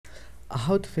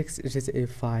How to fix GTA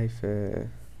 5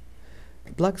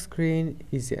 black screen,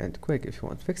 easy and quick. If you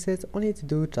want to fix it, all you need to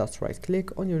do, just right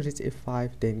click on your GTA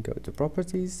 5, then go to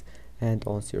properties, and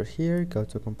once you're here, go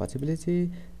to compatibility,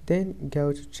 then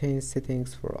go to change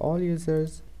settings for all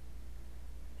users,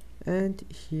 and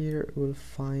here we'll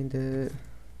find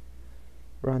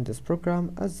run this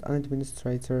program as an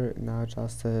administrator. Now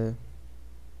just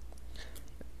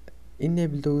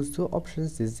enable those two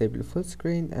options, disable full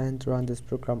screen and run this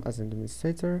program as an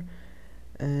administrator,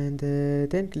 and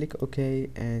then click OK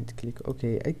and click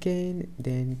OK again,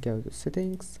 then go to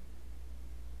settings,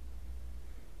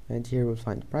 and here we'll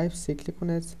find privacy, click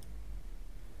on it,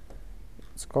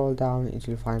 scroll down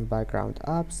until you find background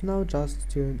apps. Now just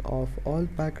turn off all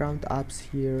background apps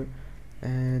here,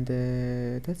 and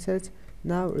that's it.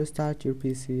 Now restart your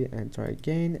PC and try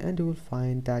again, and you will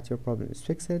find that your problem is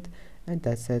fixed. And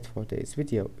that's it for today's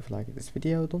video. If you like this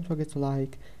video, don't forget to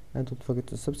like and don't forget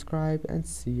to subscribe, and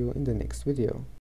see you in the next video.